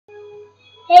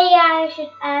Hey guys,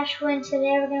 it's Ashwin.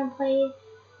 Today we're going to play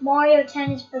Mario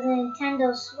Tennis for the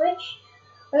Nintendo Switch.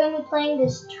 We're going to be playing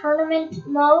this tournament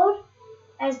mode,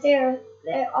 as there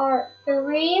are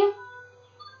three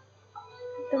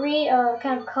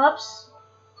kind of cups.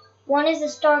 One is the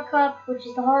Star Cup, which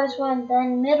is the hardest one,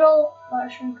 then Middle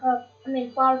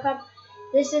Flower Cup.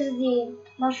 This is the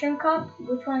Mushroom Cup,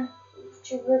 which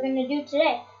we're going to do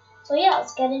today. So yeah,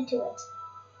 let's get into it.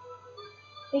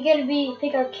 We get to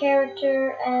pick our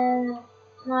character, and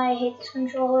I hate this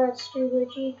controller, it's too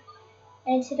glitchy.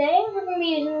 And today we're going to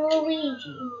be using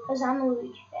Luigi, because I'm a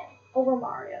Luigi fan, over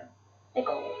Mario, like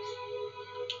always.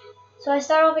 So I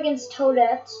start off against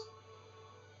Toadette,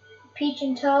 Peach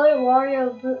and Toad,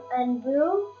 Wario and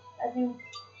Boo, I think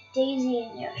Daisy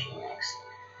and Yoshi next.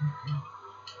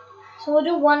 So we'll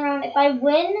do one round. If I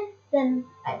win, then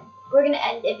we're going to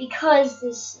end it, because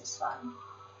this is fun.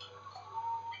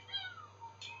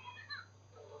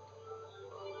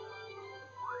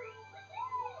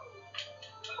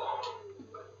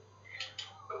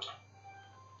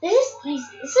 This is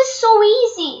easy. This is so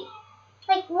easy.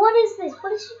 Like, what is this?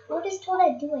 What is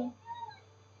Toadette doing?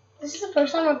 This is the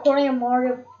first time I'm recording a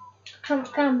Mario, kind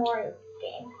of Mario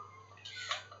game.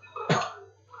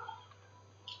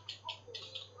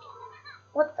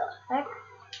 What the heck?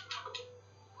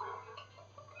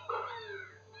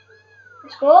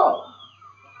 Let's go.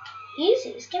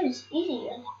 Easy. This game is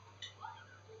easy.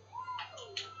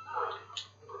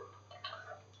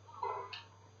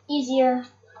 Easier.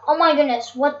 Oh my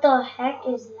goodness, what the heck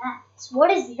is that?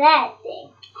 What is that thing?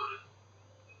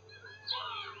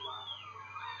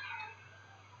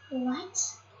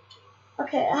 What?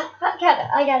 Okay,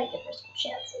 I gotta give her some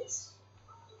chances.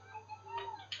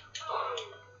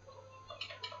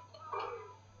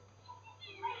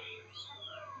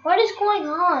 What is going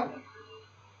on?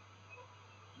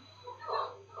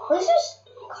 This is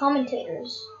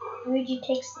commentators. Luigi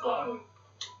takes the game.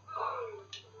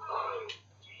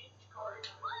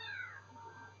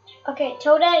 Okay,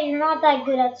 Toadette, you're not that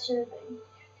good at serving.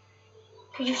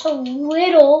 Because you're so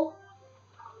little.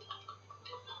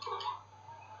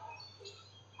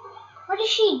 What is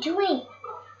she doing?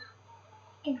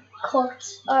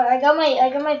 Cooked. Alright, I got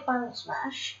my final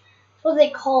smash. That's what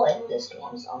they call it in this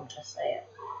game, so I'm gonna say it.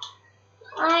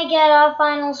 I get a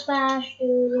final smash.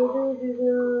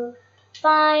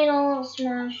 Final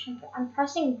smash. I'm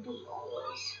pressing B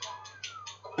always.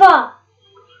 Bah!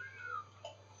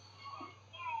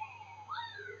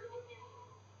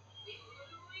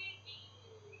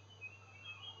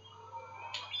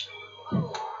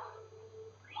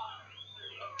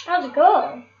 How's it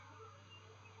go?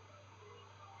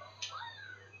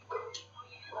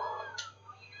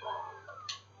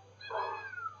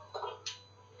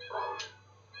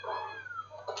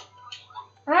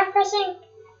 Am I pressing?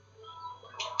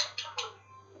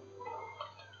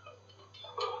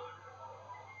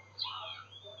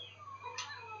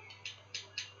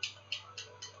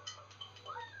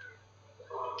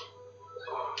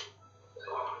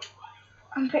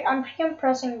 I'm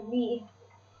pressing V.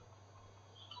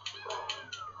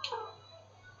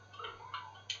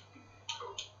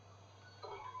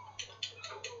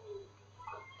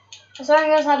 Sorry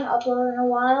guys, I haven't uploaded in a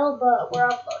while, but we're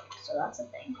uploading, so that's a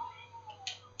thing.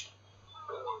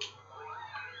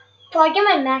 So I get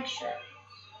my max ship.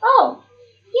 Oh,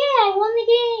 yeah, I won the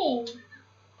game.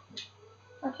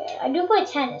 Okay, I do play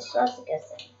tennis, so that's a good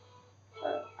thing.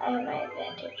 So I have my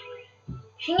advantage.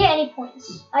 She can get any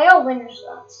points. I got winner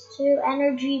slots. 2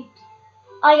 energy.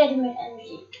 I got 2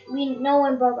 energy. No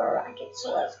one broke our racket,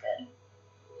 so that's good.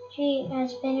 She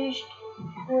has finished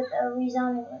with a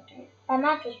resounding victory. That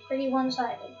match was pretty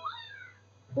one-sided.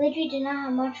 Luigi did not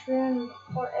have much room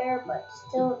for error, but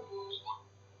still,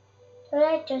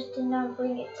 I just did not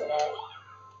bring it today.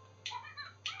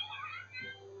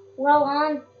 Well,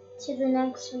 on to the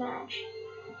next match.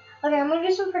 Okay, I'm gonna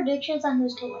do some predictions on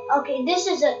who's gonna win. Okay, this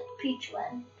is a Peach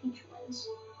win. Peach wins.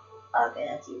 Okay,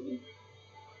 that's easy.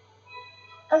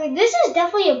 Okay, this is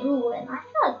definitely a Boo win. I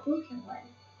feel like Boo can win.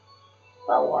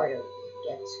 Well, Wario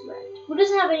gets wrecked. Who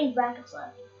doesn't have any brackets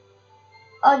left?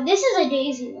 This is a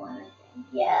Daisy one, I think.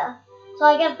 Yeah. So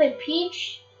I gotta play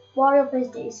Peach. Wario plays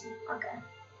Daisy. Okay.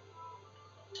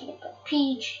 I gotta play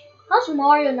Peach. How's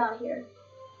Mario not here?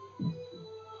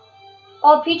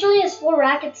 Oh, Peach only has 4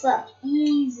 rackets left.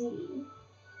 Easy.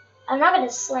 I'm not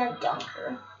gonna slam dunk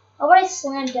her. How about I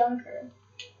slam dunk her?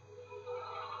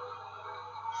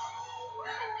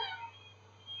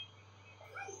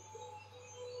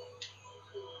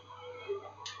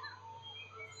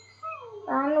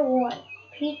 Round 1.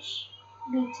 Peach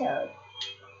beat Toad.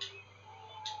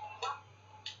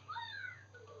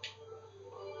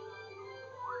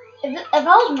 If I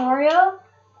was Mario,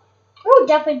 it would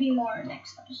definitely be Mario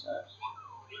next episode.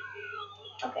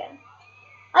 Okay.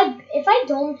 If I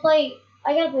don't play,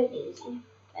 I gotta play Daisy.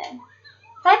 Okay.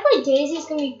 If I play Daisy, it's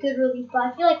gonna be good relief, but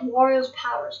I feel like Wario's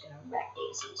power is gonna wreck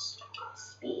Daisy's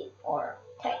speed or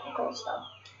technical stuff.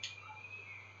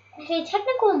 Okay,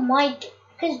 technical might,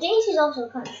 because Daisy's also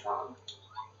kind of strong.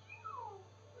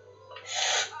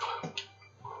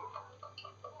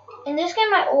 In this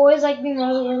game, I always like being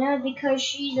Rosalina because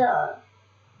she's I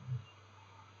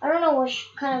don't know what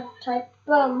kind of type,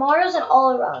 but Mario's an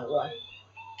all-around one.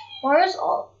 Mario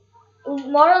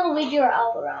and Luigi are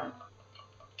all-around.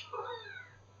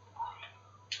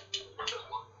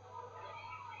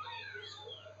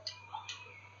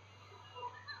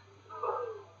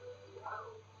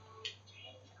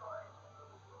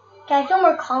 Okay, I feel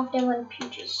more confident when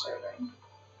Peach is serving.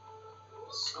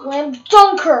 Slam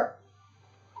dunker!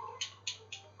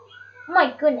 Oh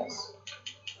my goodness.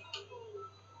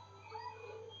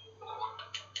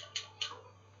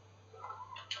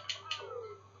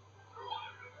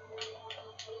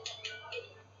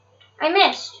 I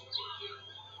missed.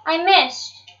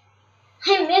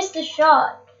 I missed the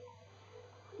shot.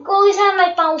 Goalies have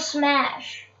my foul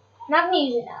smash. I'm not gonna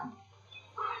use it now.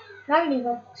 I'm not gonna use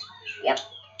my foul smash. Yep,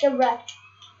 get wrecked.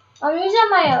 I'm gonna use it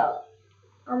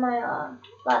on my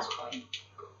last point.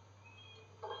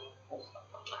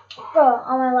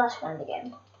 On my last point of the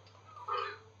game.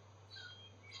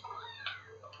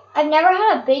 I've never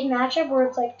had a big matchup where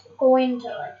it's like going to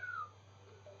like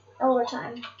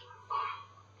overtime.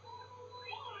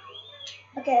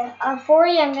 Okay, at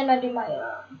 40 I'm gonna do my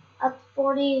at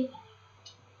 40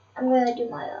 I'm gonna do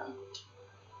my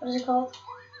what is it called?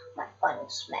 My final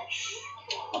smash.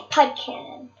 A pipe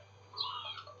cannon.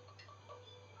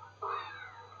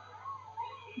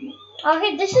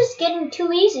 Okay, this is getting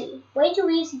too easy. Way too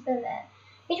easy for that.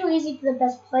 Way too easy for the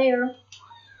best player.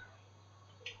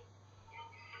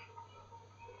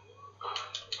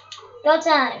 Go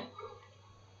time.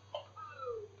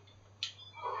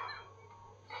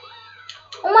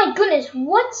 Oh my goodness,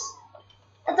 what's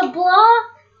at the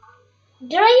block?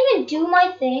 Did I even do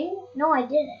my thing? No, I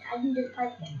didn't. I didn't do the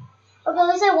pipe thing. Okay, at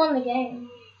least I won the game.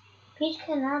 Peach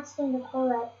cannot seem to pull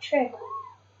that trick.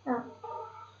 No.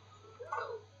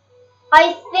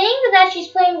 I think that she's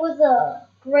playing with the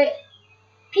red.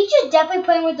 Peach is definitely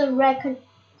playing with the red.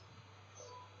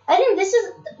 I think this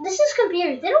is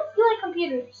computers. They don't feel like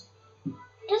computers.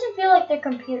 It doesn't feel like they're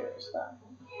computers though.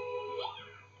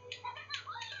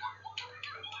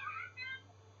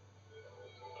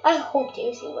 I hope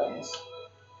Daisy wins.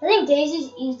 I think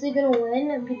Daisy's easily gonna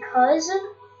win because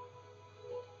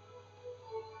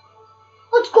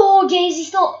let's go, Daisy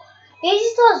still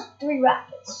has 3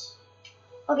 rackets.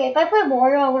 Okay, if I play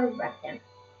Mario, I would have wrecked him.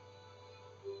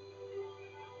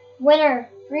 Winner,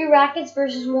 3 rackets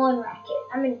versus 1 racket.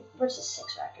 I mean, versus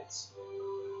 6 rackets.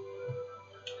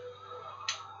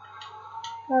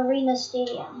 Marina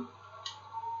Stadium.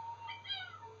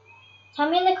 Tell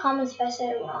me in the comments if I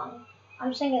said it wrong.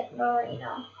 I'm saying it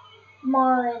Marina.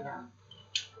 Marina.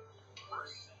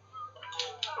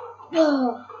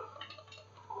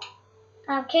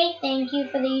 Okay, thank you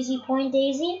for the easy point,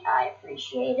 Daisy. I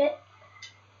appreciate it.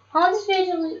 How long this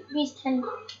video be 10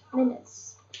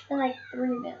 minutes? In like 3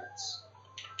 minutes.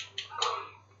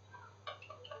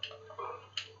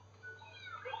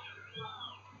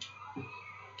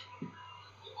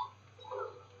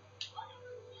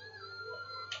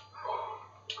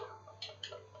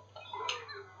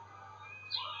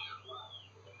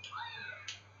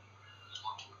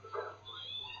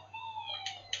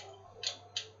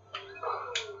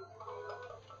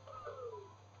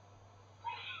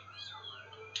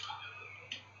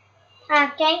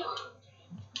 Okay.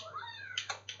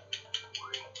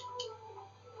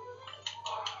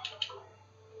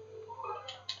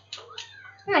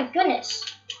 Oh my goodness.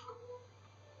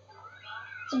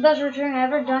 It's the best return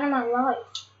I've ever done in my life.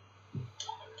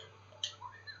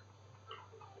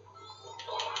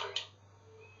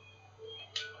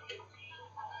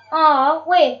 Aw,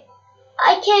 wait.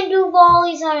 I can't do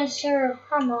volleys on a serve.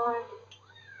 Come on.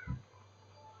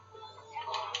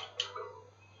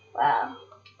 Wow.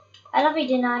 I definitely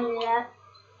did not do that.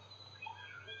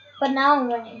 But now I'm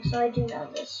winning, so I do know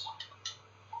this.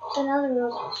 So now the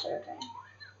rules are serving.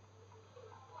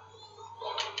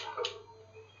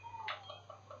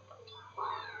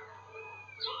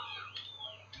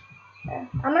 Okay.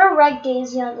 I'm gonna wreck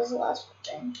Daisy on this last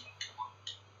thing.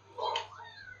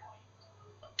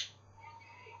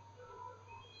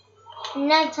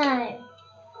 Net time.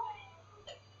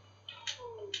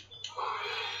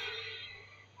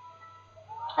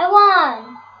 I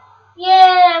won!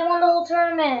 Yeah, I won the whole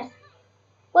tournament.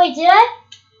 Wait. Wait, did I?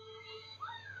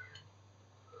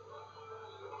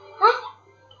 Huh?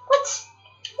 What?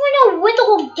 I know, win the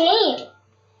whole game.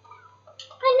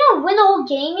 I know, win the whole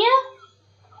game yet?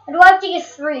 Or do I have to get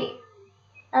 3?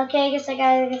 Okay, I guess I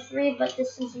gotta get 3, but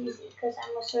this is easy because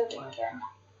I'm a serving again.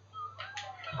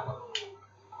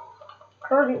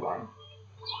 Kirby one.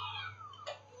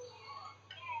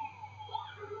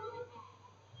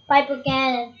 Piper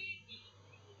Cannon.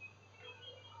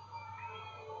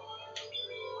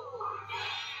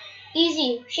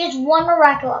 Easy. She has 1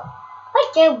 miracle up.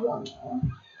 I get 1 more.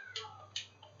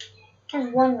 Has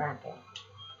 1 racket.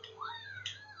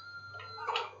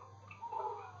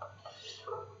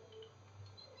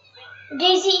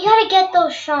 Daisy, you gotta get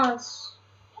those shots.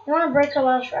 You wanna break her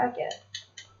last racket.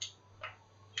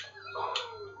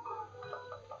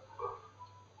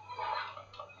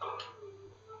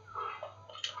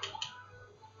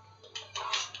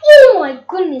 Oh my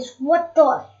goodness, what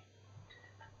the?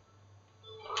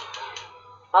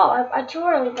 Oh, I too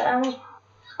early, but I almost.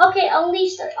 Okay, at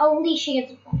least she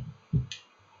gets a point.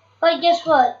 But guess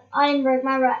what? I didn't break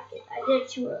my racket. I did a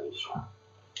too early shot.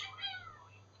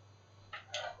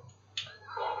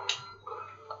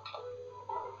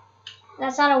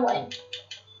 That's not a win.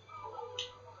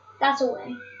 That's a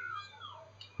win.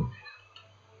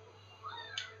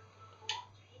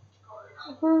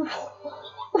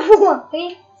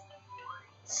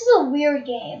 This is a weird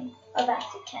game of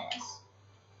active tennis.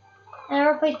 I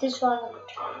never played this one in the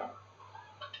tournament.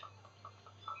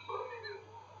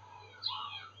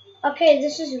 Okay,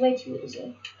 this is way too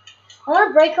easy. I want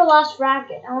to break her last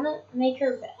racket. I want to make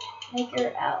her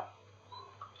out.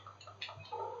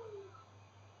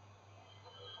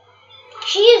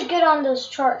 She is good on those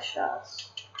chart shots.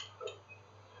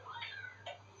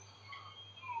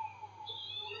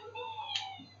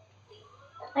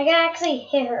 I can actually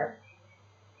hit her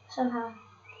somehow.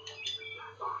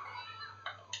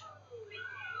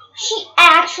 She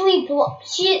actually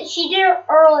she did it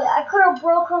early. I could have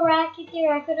broke her racket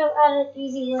here. I could have had an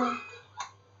easy win.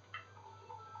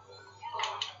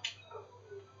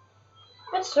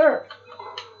 Good serve.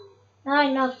 Not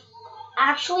enough.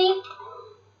 Actually,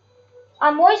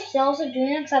 I'm always also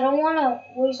doing it because I don't want to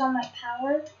waste all my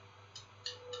power.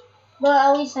 But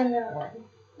at least I'm gonna win,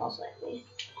 most likely.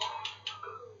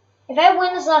 If I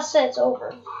win this last set, it's over.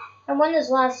 If I win this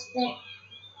last thing.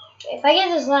 If I get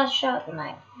this last shot, then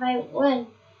I win.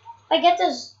 If I get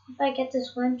this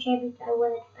win champion, I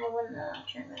win the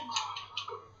tournament.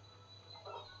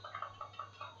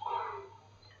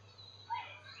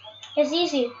 It's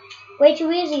easy. Way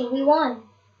too easy. We won.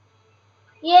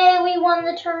 Yay, we won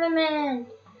the tournament.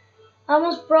 I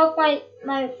almost broke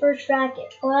my first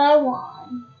racket, but I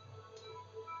won.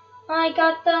 I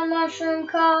got the mushroom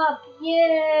cup.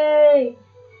 Yay.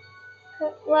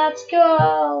 Let's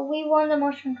go. We won the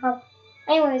mushroom cup.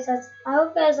 Anyways, I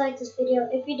hope you guys liked this video.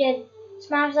 If you did,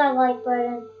 smash that like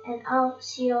button, and I'll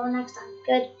see you all next time.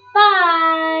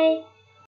 Goodbye.